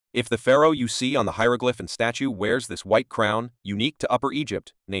If the pharaoh you see on the hieroglyph and statue wears this white crown, unique to Upper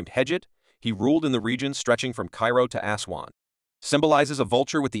Egypt, named Hedjit, he ruled in the region stretching from Cairo to Aswan. Symbolizes a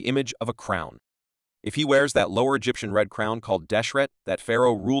vulture with the image of a crown. If he wears that lower Egyptian red crown called Deshret, that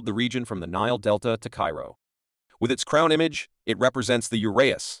pharaoh ruled the region from the Nile Delta to Cairo. With its crown image, it represents the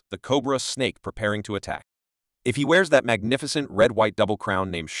uraeus, the cobra snake preparing to attack. If he wears that magnificent red-white double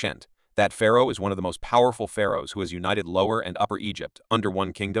crown named Shent, that pharaoh is one of the most powerful pharaohs who has united Lower and Upper Egypt under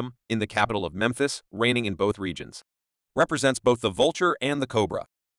one kingdom, in the capital of Memphis, reigning in both regions. Represents both the vulture and the cobra.